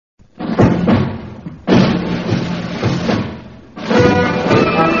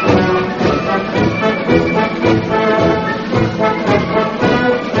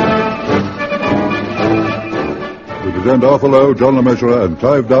present Arthur Lowe, John Le Mesurier, and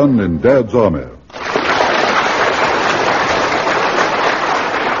Clive Dunn in Dad's Army.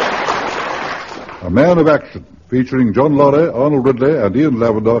 A Man of Action, featuring John Lorry, Arnold Ridley, and Ian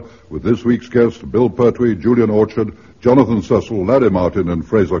Lavender, with this week's guests Bill Pertwee, Julian Orchard, Jonathan Cecil, Larry Martin, and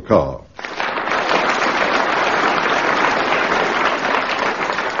Fraser Carr.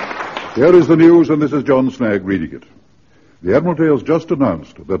 Here is the news, and this is John Snagg reading it. The Admiralty has just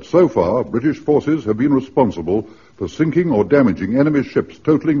announced that so far British forces have been responsible for sinking or damaging enemy ships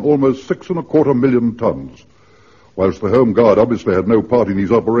totaling almost 6.25 million tons. Whilst the Home Guard obviously had no part in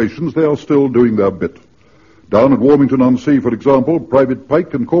these operations, they are still doing their bit. Down at Warmington-on-Sea, for example, Private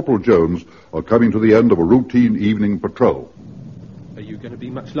Pike and Corporal Jones are coming to the end of a routine evening patrol. Are you going to be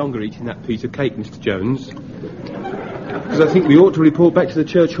much longer eating that piece of cake, Mr. Jones? Because I think we ought to report back to the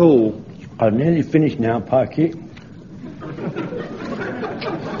church hall. I'm nearly finished now, Pikey.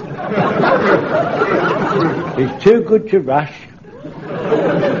 It's too good to rush.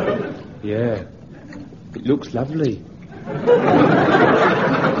 Yeah. It looks lovely.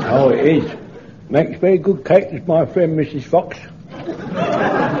 Oh, it is. Makes very good cake, as my friend Mrs. Fox.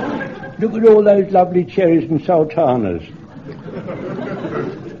 Look at all those lovely cherries and sultanas.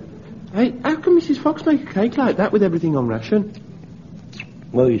 Hey, how can Mrs. Fox make a cake like that with everything on ration?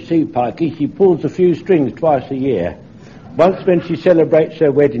 Well, you see, Pikey, she pulls a few strings twice a year. Once when she celebrates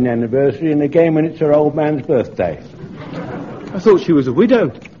her wedding anniversary, and again when it's her old man's birthday. I thought she was a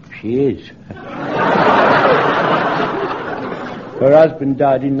widow. She is. Her husband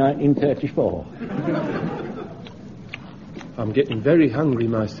died in 1934. I'm getting very hungry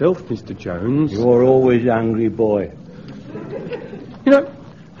myself, Mr. Jones. You're always hungry, boy. You know,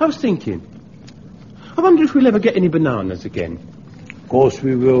 I was thinking, I wonder if we'll ever get any bananas again. Of course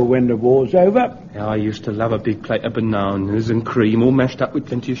we will when the war's over. I used to love a big plate of bananas and cream, all mashed up with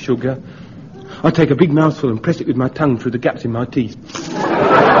plenty of sugar. I'd take a big mouthful and press it with my tongue through the gaps in my teeth.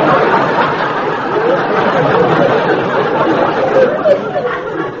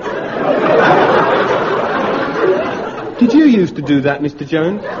 Did you used to do that, Mr.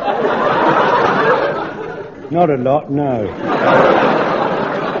 Jones? Not a lot, no.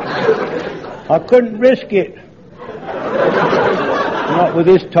 I couldn't risk it. Not with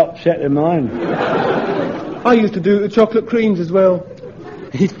this top set of mine. I used to do it with chocolate creams as well.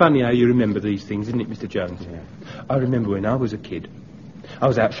 It's funny how you remember these things, isn't it, Mr. Jones? Yeah. I remember when I was a kid. I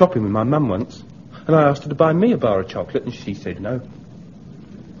was out shopping with my mum once, and I asked her to buy me a bar of chocolate, and she said no.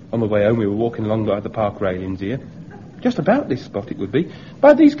 On the way home, we were walking along by the park railings here. Just about this spot it would be,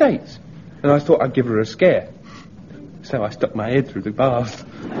 by these gates. And I thought I'd give her a scare. So I stuck my head through the bars.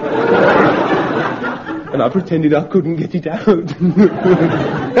 And I pretended I couldn't get it out.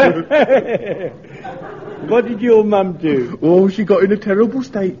 What did your mum do? Oh, she got in a terrible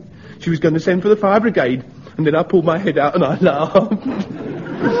state. She was going to send for the fire brigade. And then I pulled my head out and I laughed.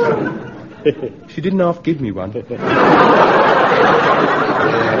 She didn't half give me one.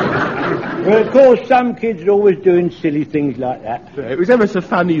 Well, of course, some kids are always doing silly things like that. It was ever so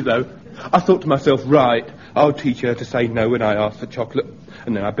funny, though. I thought to myself, right, I'll teach her to say no when I ask for chocolate.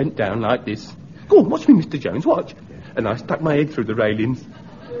 And then I bent down like this. Go on, watch me, Mr. Jones, watch. And I stuck my head through the railings.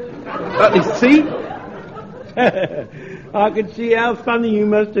 Like this, see? I could see how funny you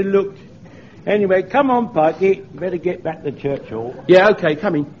must have looked. Anyway, come on, Pikey. Better get back to church hall. Yeah, OK,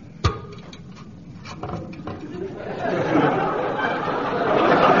 coming.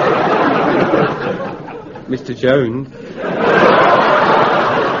 Mr. Jones.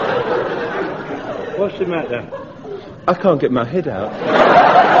 What's the matter? I can't get my head out.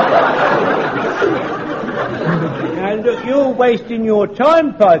 Now, look, you're wasting your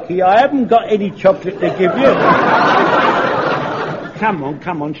time, Pikey. I haven't got any chocolate to give you.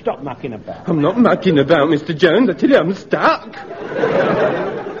 Come on, stop mucking about. I'm not mucking about, Mr. Jones. I tell you, I'm stuck. Wait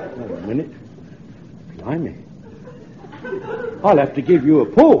a minute. Blimey. I'll have to give you a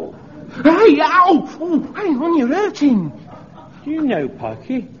pull. Hey, ow! Oh, hang on, you're hurting. Do you know,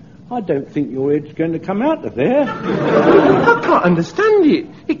 Pikey, I don't think your head's going to come out of there. I can't understand it.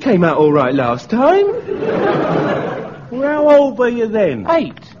 It came out all right last time. Well, how old were you then?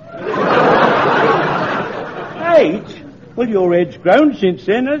 8. 8? Well, your head's grown since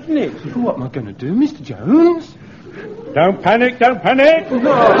then, hasn't it? What am I going to do, Mr. Jones? Don't panic. No.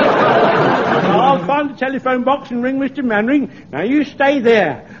 I'll find the telephone box and ring Mr. Mannering. Now, you stay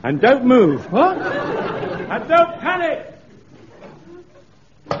there and don't move. What? And don't panic.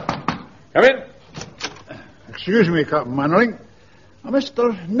 Come in. Excuse me, Captain Mannering.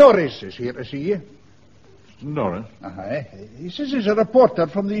 Mr. Norris is here to see you. Norris? Aye. He says he's a reporter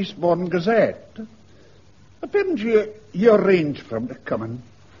from the Eastbourne Gazette. Apparently, you arranged for him to come and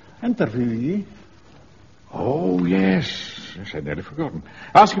interview you. Oh, yes. Yes, I'd nearly forgotten.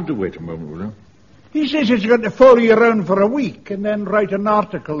 Ask him to wait a moment, will you? He says he's going to follow you around for a week and then write an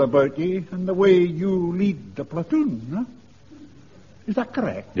article about you and the way you lead the platoon, huh? Is that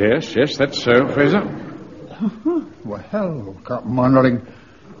correct? Yes, that's so, Fraser. Well, Captain Mannering,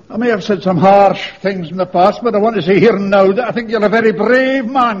 I may have said some harsh things in the past, but I want to say here and now that I think you're a very brave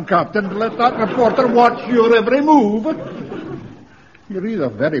man, Captain, to let that reporter watch your every move. You're either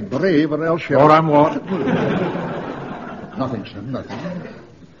very brave or else you're... Or I'm what? Nothing, sir, nothing.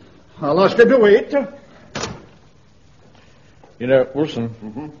 I'll ask him to wait. You know, Wilson,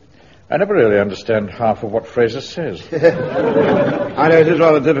 I never really understand half of what Fraser says. I know it is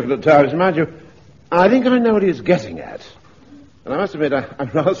rather difficult at times, mind you. I think I know what he's getting at. And I must admit, I'm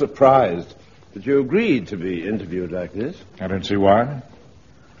rather surprised that you agreed to be interviewed like this. I don't see why.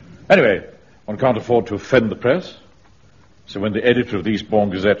 Anyway, one can't afford to offend the press. So when the editor of the Eastbourne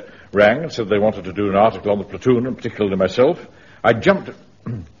Gazette rang and said they wanted to do an article on the platoon, and particularly myself, I jumped...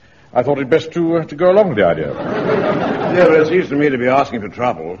 I thought it best to go along with the idea. Yeah, but it seems to me to be asking for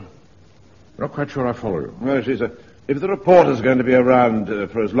trouble. Not quite sure I follow you. Well, see, sir, if the reporter's going to be around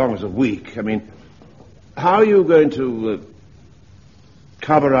for as long as a week, I mean, how are you going to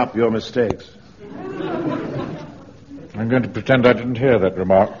cover up your mistakes? I'm going to pretend I didn't hear that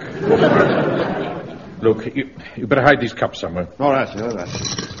remark. Look, you better hide these cups somewhere. All right, sir, all right.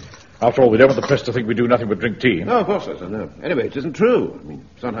 After all, we don't want the press to think we do nothing but drink tea. No, of course not, sir, no. Anyway, it isn't true. I mean,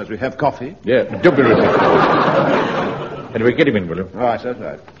 sometimes we have coffee. Yeah, don't be ridiculous. Anyway, get him in, will you? All right, sir, all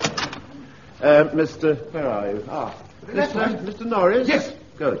right. Where are you? Mr. Norris? Yes.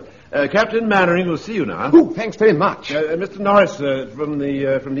 Good. Captain Mannering will see you now. Oh, thanks very much. Mr. Norris, from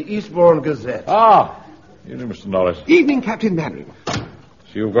the Eastbourne Gazette. Ah, evening, Mr. Norris. Evening, Captain Mannering. So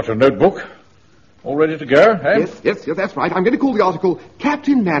you've got a notebook all ready to go, eh? Yes, that's right. I'm going to call the article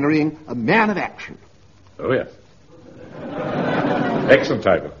Captain Mannering, a Man of Action. Oh, yes. Excellent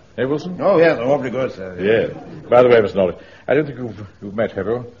title. Eh, Wilson? Oh, yes, awfully good, sir. Yeah. By the way, Mr. Norris, I don't think you've met, have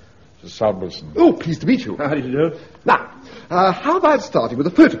you? This is Sam Wilson. Oh, pleased to meet you. How do you do? Now, how about starting with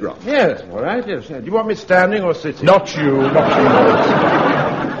a photograph? Yes, all right, yes. Do you want me standing or sitting? Not you, Norris.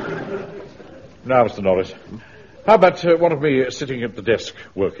 Now, Mr. Norris, how about one of me sitting at the desk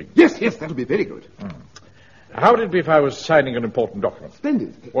working? Yes, that'll be very good. How would it be if I was signing an important document?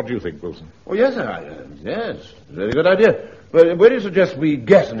 Splendid. What do you think, Wilson? Oh, yes, sir. Yes, very good idea. But where do you suggest we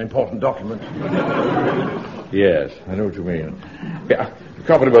get an important document? Yes, I know what you mean. Yeah, we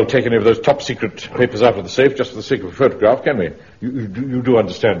can't very well take any of those top-secret papers out of the safe just for the sake of a photograph, can we? You do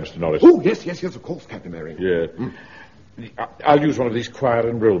understand, Mr. Norris? Oh, yes, of course, Captain Mannering. Yeah. I'll use one of these choir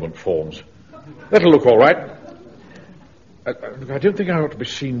enrollment forms. That'll look all right. I don't think I ought to be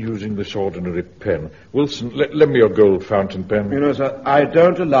seen using this ordinary pen. Wilson, lend me your gold fountain pen. You know, sir, I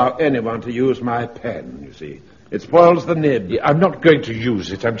don't allow anyone to use my pen, you see. It spoils the nib. Yeah, I'm not going to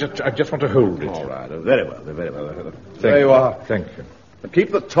use it. I just want to hold it. All right. Very well. There you are. Thank you. But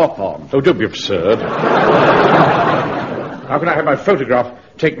keep the top on. Oh, don't be absurd. How can I have my photograph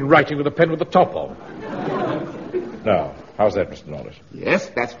taken writing with a pen with the top on? Now, how's that, Mr. Norris? Yes,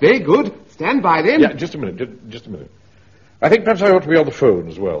 that's very good. Stand by then. Yeah, just a minute. I think perhaps I ought to be on the phone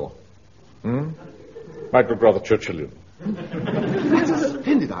as well. Might look rather Churchillian. That's a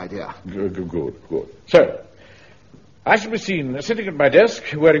splendid idea. Good. So, I shall be seen sitting at my desk,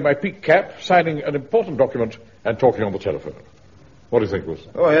 wearing my peak cap, signing an important document, and talking on the telephone. What do you think,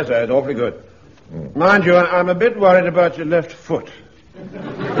 Wilson? Oh, yes, sir, it's awfully good. Mind you, I'm a bit worried about your left foot.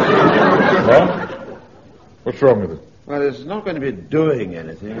 What? What's wrong with it? Well, it's not going to be doing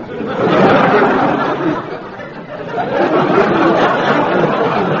anything.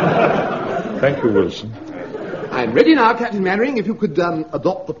 Thank you, Wilson. I'm ready now, Captain Mannering, if you could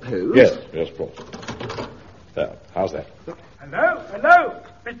adopt the pose. Yes, of course. There, how's that? Hello,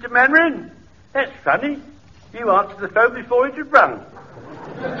 Mr. Mannering. That's funny. You answered the phone before it had rung.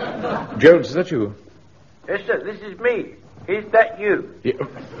 Jones, is that you? Yes, sir, this is me. Is that you? Yeah.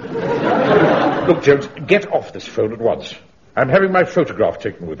 Look, Jones, get off this phone at once. I'm having my photograph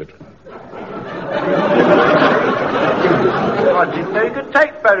taken with it. I didn't know you could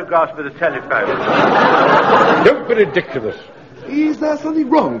take photographs with a telephone. Don't be ridiculous. Is there something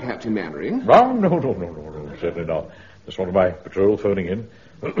wrong, Captain Mannering? Wrong? No, certainly not. Just one of my patrol phoning in.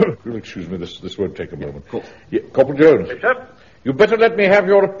 You'll excuse me, this won't take a moment. Of course. Yeah, Corporal Jones. Yes, sir? You better let me have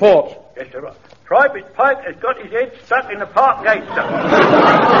your report. Yes, sir. Private Pike has got his head stuck in the park gate, sir.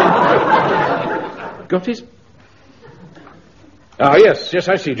 Got his... Ah, yes,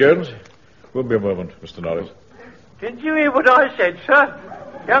 I see, Jones. Won't be a moment, Mr. Norris. Didn't you hear what I said, sir?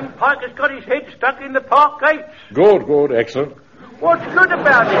 Young Pike has got his head stuck in the park gates. Good, excellent. What's good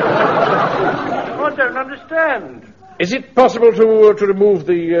about it? I don't understand. Is it possible to remove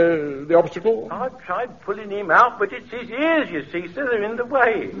the obstacle? I've tried pulling him out, but it's his ears, you see, so they're in the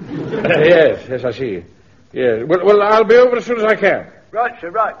way. Yes, I see. Yeah. Well, I'll be over as soon as I can. Right, sir,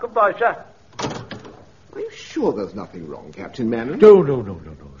 right. Goodbye, sir. Are you sure there's nothing wrong, Captain Mannering? No.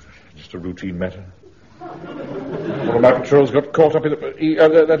 Just a routine matter. One of my patrols got caught up in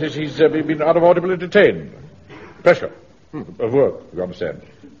he's been unavoidably detained. Pressure. Of work, you understand.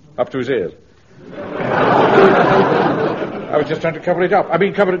 Up to his ears. I was just trying to cover it up. I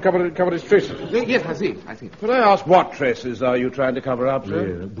mean, cover his traces. Yes, I see. Could I ask what traces are you trying to cover up,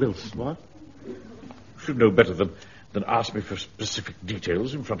 sir? Wilson. What? Should know better than ask me for specific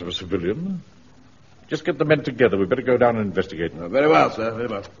details in front of a civilian. Just get the men together. We'd better go down and investigate. Very well, sir, very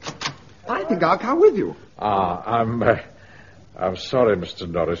well. I think I'll come with you. I'm sorry, Mr.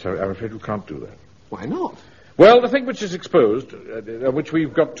 Norris. I'm afraid we can't do that. Why not? Well, the thing which is exposed, which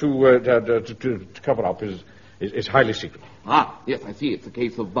we've got to cover up, is highly secret. Yes, I see. It's a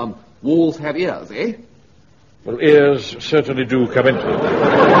case of walls have ears, eh? Well, ears certainly do come into it.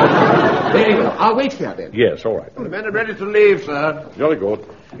 Very well. I'll wait here then. Yes, all right. The men are ready to leave, sir. Jolly good.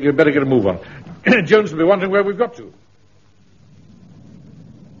 You'd better get a move on. Jones will be wondering where we've got to.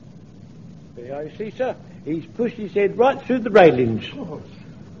 There you see, sir. He's pushed his head right through the railings.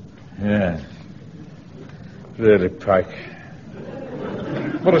 Yeah. Really, Pike.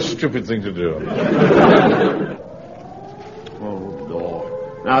 What a stupid thing to do. Oh,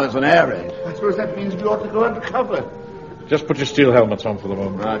 Lord. Now there's an air raid. I suppose that means we ought to go under cover. Just put your steel helmets on for the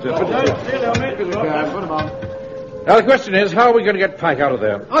moment. Right, just put them on. Now, the question is, how are we going to get Pike out of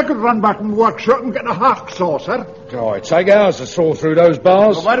there? I could run back in the workshop and get a hacksaw, sir. Oh, it'd take hours to saw through those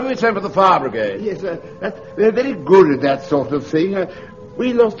bars. Well, why don't we send for the fire brigade? Yes, they're very good at that sort of thing.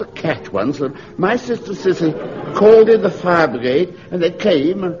 We lost a cat once, and my sister Sissy called in the fire brigade, and they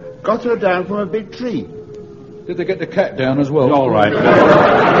came and got her down from a big tree. Did they get the cat down as well? All right.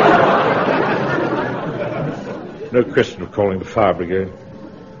 No question of calling the fire brigade.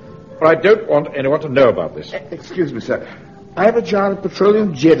 But I don't want anyone to know about this. Excuse me, sir. I have a jar of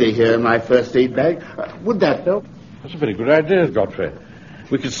petroleum jelly here in my first aid bag. Would that help? That's a very good idea, Godfrey.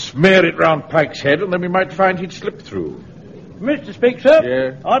 We could smear it round Pike's head, and then we might find he'd slip through. Mr. Speaker, sir,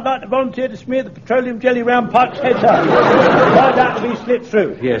 Yeah? I'd like to volunteer to smear the petroleum jelly round Pike's head, sir. Find out if he slipped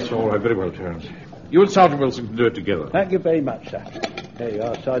through. Yes, all right, very well, Terence. You and Sergeant Wilson can do it together. Thank you very much, sir. There you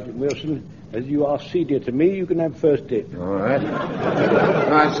are, Sergeant Wilson. As you are senior to me, you can have first dip. All right.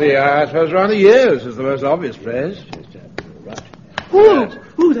 I see. I suppose around the ears is the most obvious phrase. Right.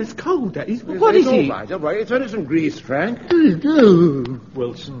 Oh, that's cold, that is. What is it? All right. It's only some grease, Frank.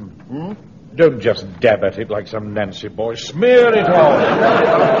 Wilson, don't just dab at it like some Nancy boy. Smear it on.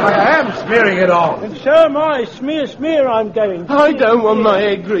 I am smearing it on. And so am I. Smear, I'm going. I don't want my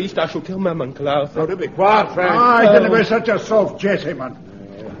head greased. I shall tell my Uncle Arthur. Oh, do be quiet, Frank. Don't be such a soft Jesse, man.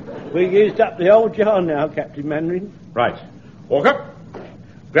 We used up the old jar now, Captain Mannering. Right. Walk up.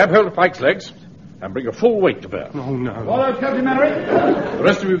 Grab hold of Pike's legs and bring a full weight to bear. Oh, no. Follow, Captain Mannering. The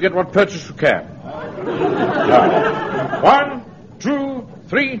rest of you get what purchase you can. Now, 1, 2,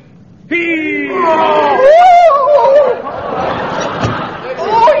 3, heave!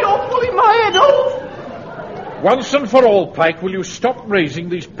 Oh, you're pulling my head off! Once and for all, Pike, will you stop raising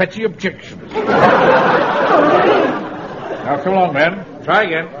these petty objections? Now, come along, men. Try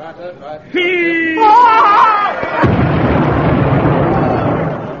again. Heave!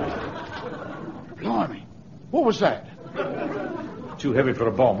 Blimey. What was that? Too heavy for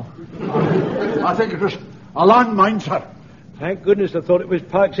a bomb. I think it was a landmine, sir. Thank goodness I thought it was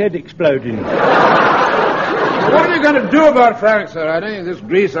Pike's head exploding. What are you going to do about Frank, sir? I don't think this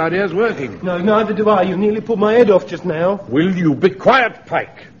grease idea is working. No, neither do I. You nearly pulled my head off just now. Will you be quiet,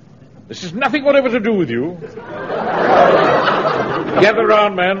 Pike? This has nothing whatever to do with you. Gather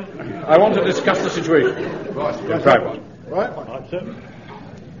round, men. I want to discuss the situation. In private. Right. Sir.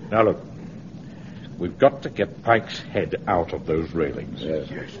 Now, look. We've got to get Pike's head out of those railings. Yes.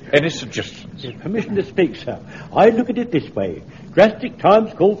 Any suggestions? Permission to speak, sir. I look at it this way. Drastic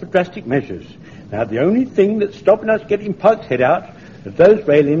times call for drastic measures. Now, the only thing that's stopping us getting Pike's head out of those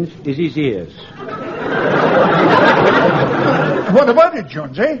railings is his ears. What about it,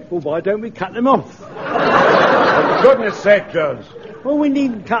 Jones, eh? Well, why don't we cut them off? For goodness sake, Jones. Well, we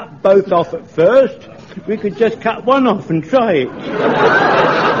needn't cut both off at first. We could just cut one off and try it.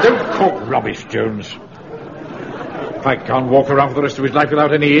 Don't talk rubbish, Jones. Pike can't walk around for the rest of his life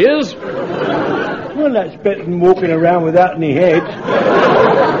without any ears. Well, that's better than walking around without any head.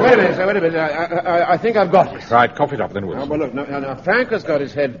 Wait a minute, sir, wait a minute. I think I've got it. Right, cough it up, then, Oh, Wilson. well, look, now, Frank has got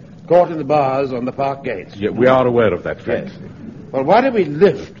his head caught in the bars on the park gates. Yeah, we are aware of that, Frank. Well, why don't we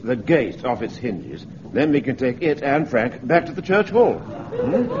lift the gate off its hinges? Then we can take it and Frank back to the church hall.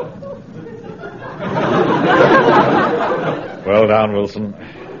 Well done, Wilson.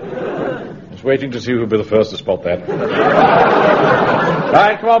 Just waiting to see who'll be the first to spot that.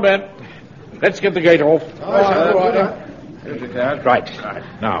 Right, come on, Ben. Let's get the gate off. Right.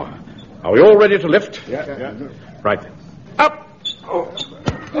 Now, are we all ready to lift? Yeah. Right. Up!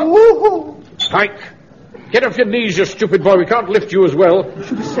 Pike, get off your knees, you stupid boy. We can't lift you as well. You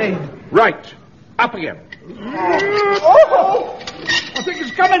should have said. Right. Up again. I think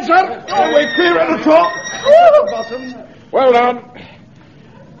it's coming, sir. Oh, we're clear at the top. Well done.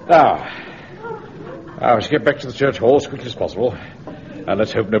 Now, let's get back to the church hall as quickly as possible. And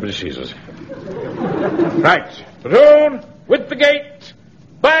let's hope nobody sees us. Right. Platoon, with the gate.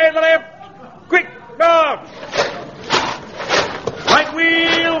 By the left. Quick, march. Right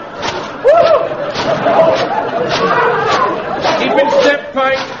wheel. Keep in step,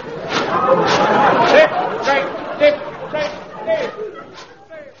 Pike. Left, right, left, right, left.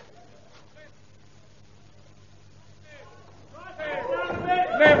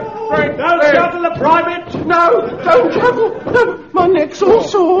 Left, right, Don't left. shuttle the private! No, don't shuttle! No, my neck's all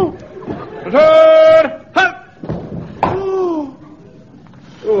sore. Platoon, halt.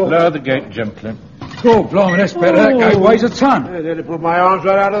 Lower the gate gently. Oh, blimey, that's better. That gate weighs a ton. I nearly pulled my arms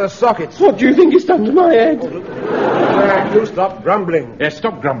right out of the sockets. What do you think it's done to my head? Frank, you stop grumbling. Yes,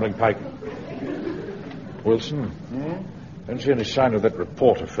 stop grumbling, Pike. Wilson, don't see any sign of that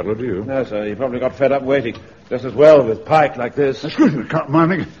reporter fellow, do you? No, sir, he probably got fed up waiting. Just as well with Pike like this. Excuse me, Captain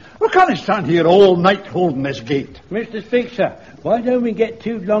Manning. We can't stand here all night holding this gate. Mr. Fixer, why don't we get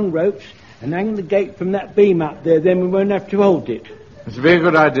 2 long ropes and hang the gate from that beam up there, then we won't have to hold it. It's a very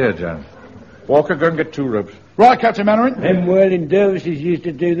good idea, John. Walker, go and get 2 ropes. Right, Captain Mannering. Them whirling dervishes used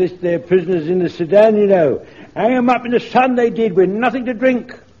to do this to their prisoners in the Sudan, you know. Hang 'em up in the sun they did with nothing to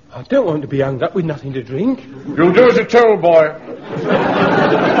drink. I don't want to be hung up with nothing to drink. You'll do as you're told, boy.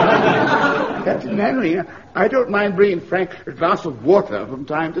 Captain Mannering, I don't mind bringing Frank a glass of water from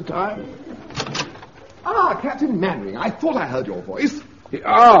time to time. Ah, Captain Mannering, I thought I heard your voice.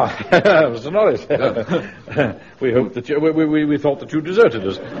 Mr. Norris. We hoped that we thought that you deserted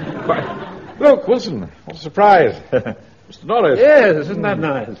us. But, look, Wilson, what a surprise. Mr. Norris. Yes, isn't that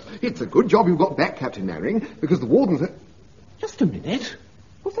nice? It's a good job you got back, Captain Mannering, because the wardens... Just a minute.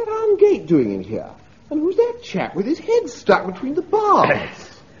 What's that iron gate doing in here? And who's that chap with his head stuck between the bars?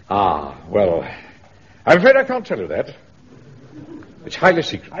 Well, I'm afraid I can't tell you that. It's highly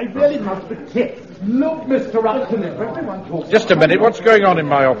secret. I really must protest. Look, Mr. Upton, if everyone talks... Just a minute, what's going on in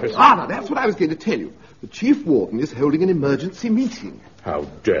my office? Now, that's what I was going to tell you. The chief warden is holding an emergency meeting. How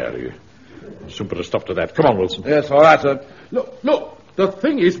dare you? I'll soon put a stop to that. Come on, Wilson. Yes, all right, sir. Look, the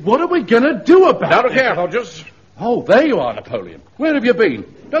thing is, what are we going to do about Now, it? look here, Hodges. Oh, there you are, Napoleon. Where have you been?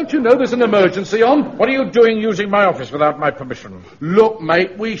 Don't you know there's an emergency on? What are you doing using my office without my permission? Look,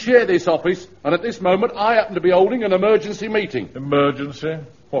 mate, we share this office, and at this moment I happen to be holding an emergency meeting. Emergency?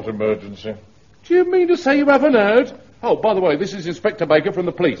 What emergency? Do you mean to say you haven't heard? Oh, by the way, this is Inspector Baker from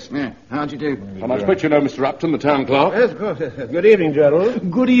the police. Yeah, how'd you do? And I expect you know Mr. Upton, the town clerk. Yes, good. Good evening,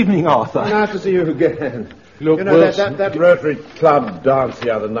 Gerald. Good evening, Arthur. Nice to see you again. Look, You know, that Rotary Club dance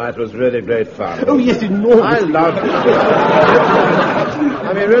the other night was really great fun. Oh, yes, enormous. I loved it.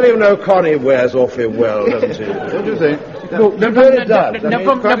 I mean, really, you know, Connie wears awfully well, doesn't she? Don't you think? Look,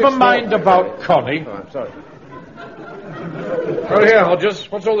 never mind about Connie. Oh, I'm sorry. Oh, here,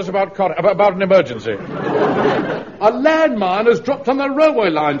 Hodges. What's all this about Connie? About an emergency? A landmine has dropped on the railway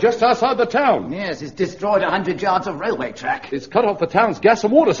line just outside the town. Yes, it's destroyed 100 yards of railway track. It's cut off the town's gas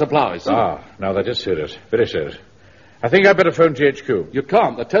and water supplies. Now that is serious. Very serious. I think I'd better phone GHQ. You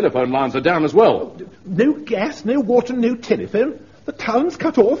can't. The telephone lines are down as well. No gas, no water, no telephone. The town's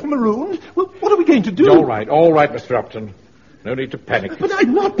cut off, marooned. Well, what are we going to do? All right, Mr. Upton. No need to panic. But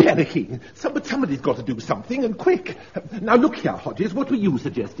I'm not panicking. But somebody's got to do something, and quick. Now, look here, Hodges. What were you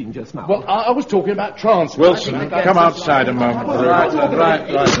suggesting just now? Well, I was talking about transport. Wilson, come outside a moment. Right.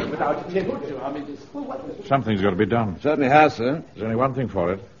 Something's got to be done. Certainly has, sir. There's only one thing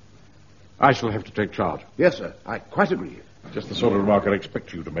for it. I shall have to take charge. Yes, sir. I quite agree. Just the sort of remark I'd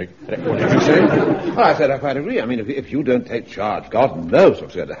expect you to make. What did you say? Well, I said I quite agree. I mean, if you don't take charge, God knows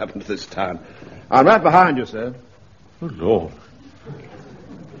what's going to happen to this town. I'm right behind you, sir. Oh, Lord.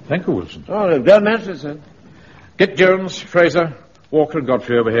 Thank you, Wilson. Oh, don't mention it, sir. Get Jones, Fraser, Walker and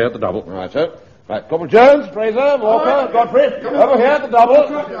Godfrey over here at the double. All right, sir. Right, Corporal Jones, Fraser, Walker, Godfrey, over here at the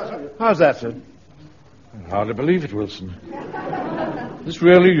double. How's that, sir? I hardly believe it, Wilson. Is this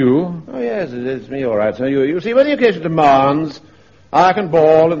really you? Oh, yes, it's me, all right, sir. You see, when the occasion demands, I can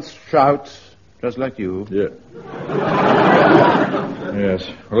bawl and shout, just like you. Yeah. Yes,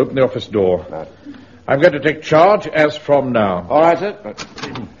 we'll open the office door. I'm going to take charge as from now. All right, sir.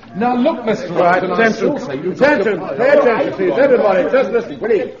 Now, look, Mr. Right, Upton, attention, pay attention, please, everybody, just listen,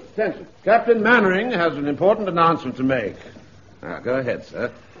 please, attention. Captain Mannering has an important announcement to make. Now, go ahead,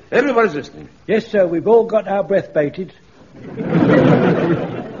 sir. Everybody's listening. Yes, sir, we've all got our breath baited.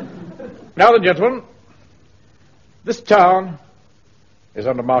 Now then, gentlemen, this town is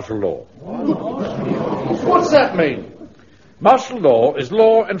under martial law. What's that mean? Martial law is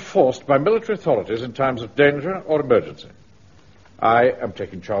law enforced by military authorities in times of danger or emergency. I am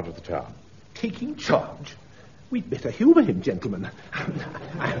taking charge of the town. Taking charge? We'd better humour him, gentlemen.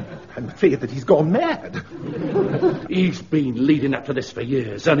 I'm afraid that he's gone mad. He's been leading up to this for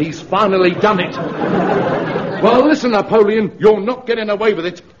years, and he's finally done it. Well, listen, Napoleon, you're not getting away with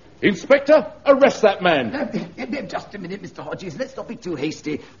it. Inspector, arrest that man. Just a minute, Mr. Hodges. Let's not be too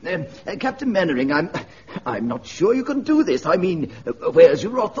hasty. Captain Mannering, I'm not sure you can do this. I mean, where's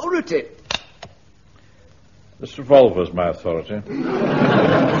your authority? This revolver's my authority.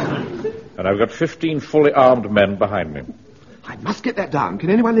 And I've got 15 fully armed men behind me. I must get that down. Can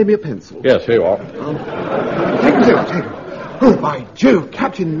anyone lend me a pencil? Yes, here you are. Take it, sir, take it. Oh, by Jove,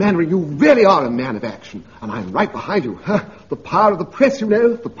 Captain Mannering, you really are a man of action. And I'm right behind you. The power of the press, you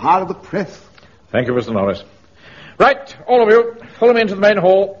know, the power of the press. Thank you, Mr. Norris. Right, all of you, follow me into the main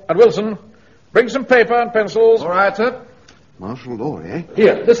hall. And Wilson, bring some paper and pencils. All right, sir. Martial law, eh?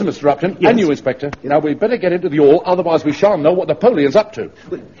 Here, listen, Mr. Upton, and you, Inspector. You know, we'd better get into the hall, otherwise we shan't know what Napoleon's up to.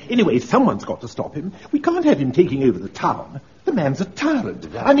 Well, anyway, someone's got to stop him. We can't have him taking over the town. The man's a tyrant.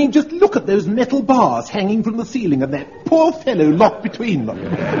 I mean, just look at those metal bars hanging from the ceiling and that poor fellow locked between them.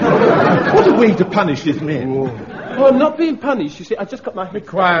 What a way to punish his men. Oh, I'm not being punished. You see, I just got my head...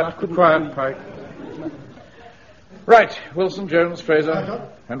 Quiet, Pike. Right, Wilson, Jones, Fraser,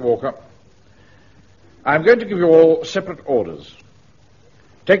 and Walker. I'm going to give you all separate orders.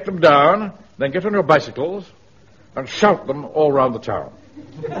 Take them down, then get on your bicycles and shout them all round the town.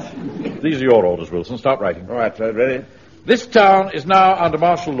 These are your orders, Wilson. Start writing. All right, sir, ready? This town is now under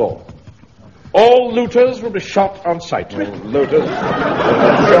martial law. All looters will be shot on sight. All looters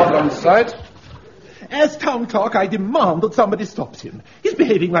shot on sight? As town clerk, I demand that somebody stops him. He's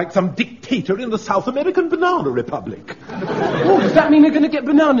behaving like some dictator in the South American Banana Republic. Oh, does that mean we're going to get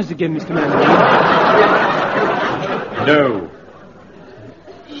bananas again, Mr. Mannering? No.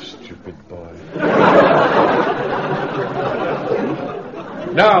 Stupid boy.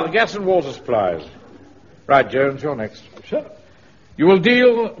 Now, the gas and water supplies. Right, Jones, you're next. Sir? You will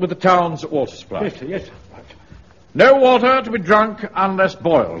deal with the town's water supply. Yes, sir, yes, sir. No water to be drunk unless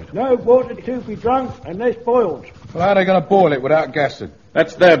boiled. No water to be drunk unless boiled. Well, how are they going to boil it without gassing?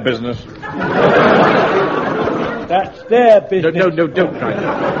 That's their business. That's their business. No, don't try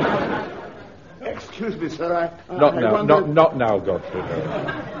that. Excuse me, sir, Not now, Godfrey.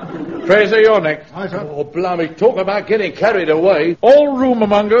 Fraser, you're next. Aye, sir. Oh, blimey, talk about getting carried away. All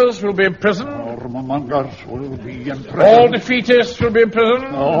rumourmongers will be in prison. All rumourmongers will be in prison. All defeatists will be in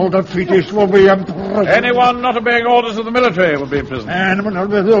prison. All defeatists will be in prison. Anyone not obeying orders of the military will be in prison. Anyone not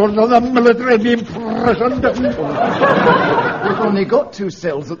with orders of the military be imprisoned. We've only got 2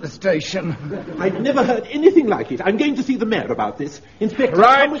 cells at the station. I've never heard anything like it. I'm going to see the mayor about this. Inspector,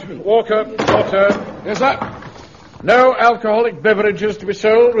 come with me. Right, Walker, water. Yes, sir. No alcoholic beverages to be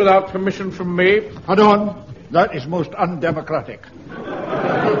sold without permission from me. Hold on. That is most undemocratic.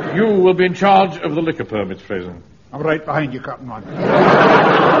 You will be in charge of the liquor permits, Fraser. I'm right behind you, Captain One.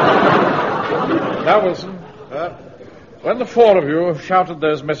 Now, Wilson, when the 4 of you have shouted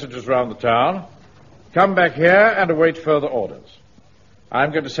those messages round the town, come back here and await further orders.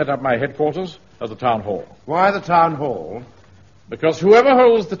 I'm going to set up my headquarters at the town hall. Why the town hall? Because whoever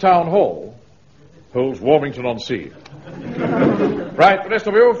holds the town hall holds Warmington-on-Sea. Right, the rest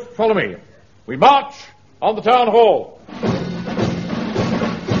of you, follow me. We march on the town hall.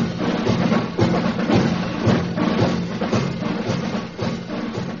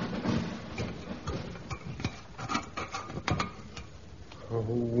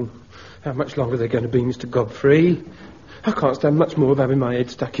 Oh, how much longer are they going to be, Mr. Godfrey? I can't stand much more of having my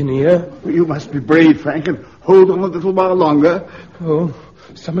head stuck in here. You must be brave, Frank, and hold on a little while longer. Oh,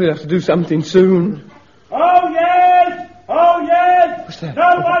 somebody will have to do something soon. Oh, yes! Oh, yes! What's that?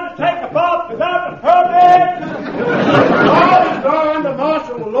 No one to take a bath without a permit! All is under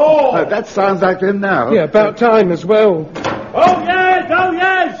martial law! That sounds like them now. Yeah, about time as well. Oh, yes! Oh,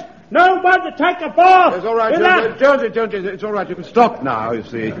 yes! No one to take a bath! It's all right, Jonesy, it's all right. You can stop now, you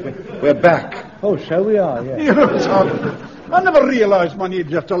see. We're back. Oh, so we are, yes. You know, son, I never realised one needed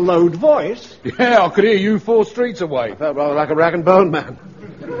just a loud voice. Yeah, I could hear you 4 streets away. Felt rather like a rag and bone man.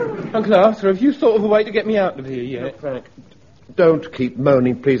 Uncle Arthur, have you thought of a way to get me out of here yet? Frank, Don't keep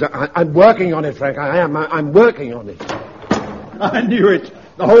moaning, please. I'm working on it, Frank. I am. I'm working on it. I knew it.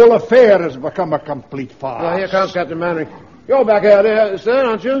 The whole affair has become a complete farce. Well, here comes Captain Mannering. You're back early, sir,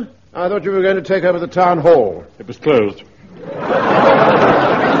 aren't you? I thought you were going to take over the town hall. It was closed.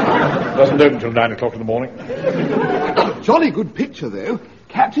 Doesn't open till 9 o'clock in the morning. Jolly good picture, though.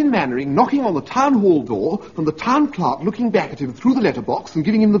 Captain Mannering knocking on the town hall door and the town clerk looking back at him through the letterbox and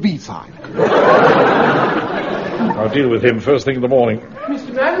giving him the V sign. I'll deal with him first thing in the morning.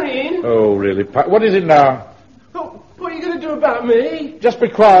 Mr. Mannering? Oh, really? What is it now? Oh, what are you going to do about me? Just be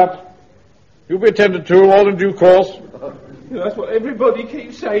quiet. You'll be attended to, all in due course. Yeah, that's what everybody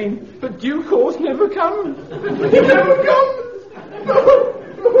keeps saying, but due course never comes. It never comes.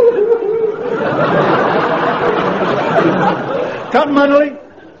 Captain Mannering,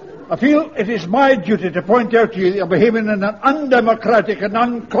 I feel it is my duty to point out to you that you're behaving in an undemocratic and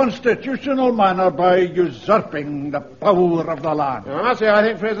unconstitutional manner by usurping the power of the land. I must say, I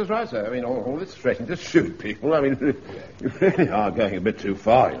think Fraser's right, sir. I mean, all this threatening to shoot people, I mean, you really are going a bit too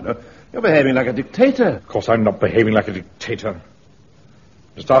far, you know. You're behaving like a dictator. Of course, I'm not behaving like a dictator.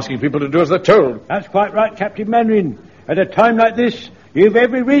 Just asking people to do as they're told. That's quite right, Captain Mannering. At a time like this, you've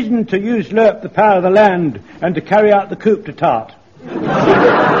every reason to usurp the power of the land and to carry out the coup d'etat.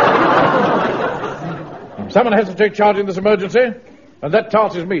 Someone has to take charge in this emergency, and that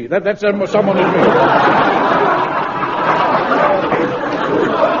tart is me. Someone is me.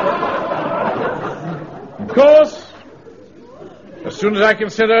 Of course, as soon as I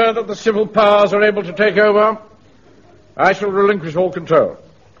consider that the civil powers are able to take over, I shall relinquish all control.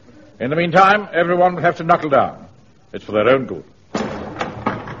 In the meantime, everyone will have to knuckle down. It's for their own good.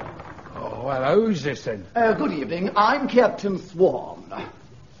 Oh, well, who's this then? Good evening. I'm Captain Swan.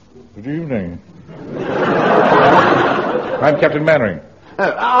 Good evening. I'm Captain Mannering.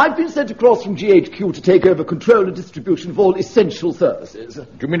 I've been sent across from GHQ to take over control and distribution of all essential services. Do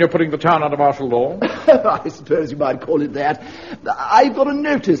you mean you're putting the town under martial law? I suppose you might call it that. I've got a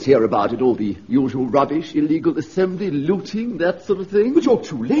notice here about it, all the usual rubbish, illegal assembly, looting, that sort of thing. But you're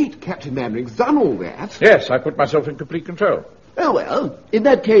too late. Captain Mannering's done all that. Yes, I put myself in complete control. Oh, well, in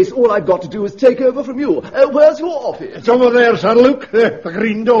that case, all I've got to do is take over from you. Where's your office? It's over there, Sir Luke. The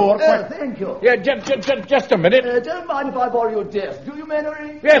green door. Thank you. Yeah, just a minute. Don't mind if I borrow your desk, do you,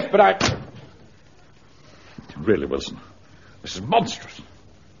 Mannering? Yes, but Really, Wilson, this is monstrous.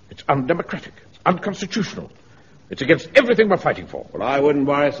 It's undemocratic. It's unconstitutional. It's against everything we're fighting for. Well, I wouldn't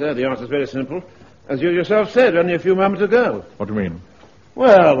worry, sir. The answer's very simple. As you yourself said only a few moments ago. What do you mean?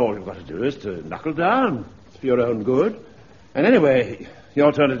 Well, all you've got to do is to knuckle down. It's for your own good. And anyway,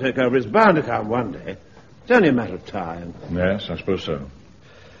 your turn to take over is bound to come one day. It's only a matter of time. Yes, I suppose so.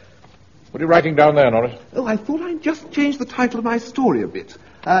 What are you writing down there, Norris? Oh, I thought I'd just change the title of my story a bit.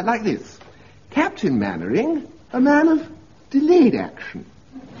 Like this. Captain Mannering, a man of delayed action.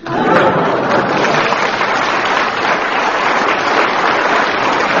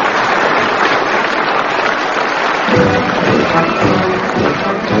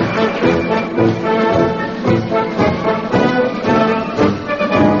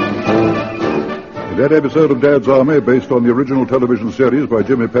 In that episode of Dad's Army, based on the original television series by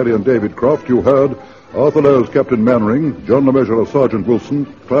Jimmy Perry and David Croft, you heard Arthur Lowe as Captain Mannering, John LeMessurier as Sergeant Wilson,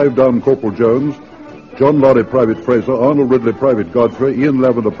 Clive Dunn Corporal Jones, John Lorry Private Fraser, Arnold Ridley Private Godfrey, Ian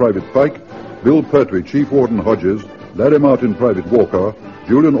Lavender Private Pike, Bill Pertwee Chief Warden Hodges, Larry Martin Private Walker,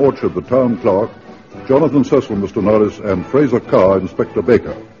 Julian Orchard the Town Clerk, Jonathan Cecil Mr. Norris, and Fraser Carr Inspector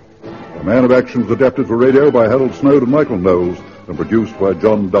Baker. A Man of Action was adapted for radio by Harold Snow and Michael Knowles and produced by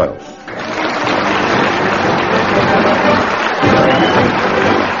John Dias.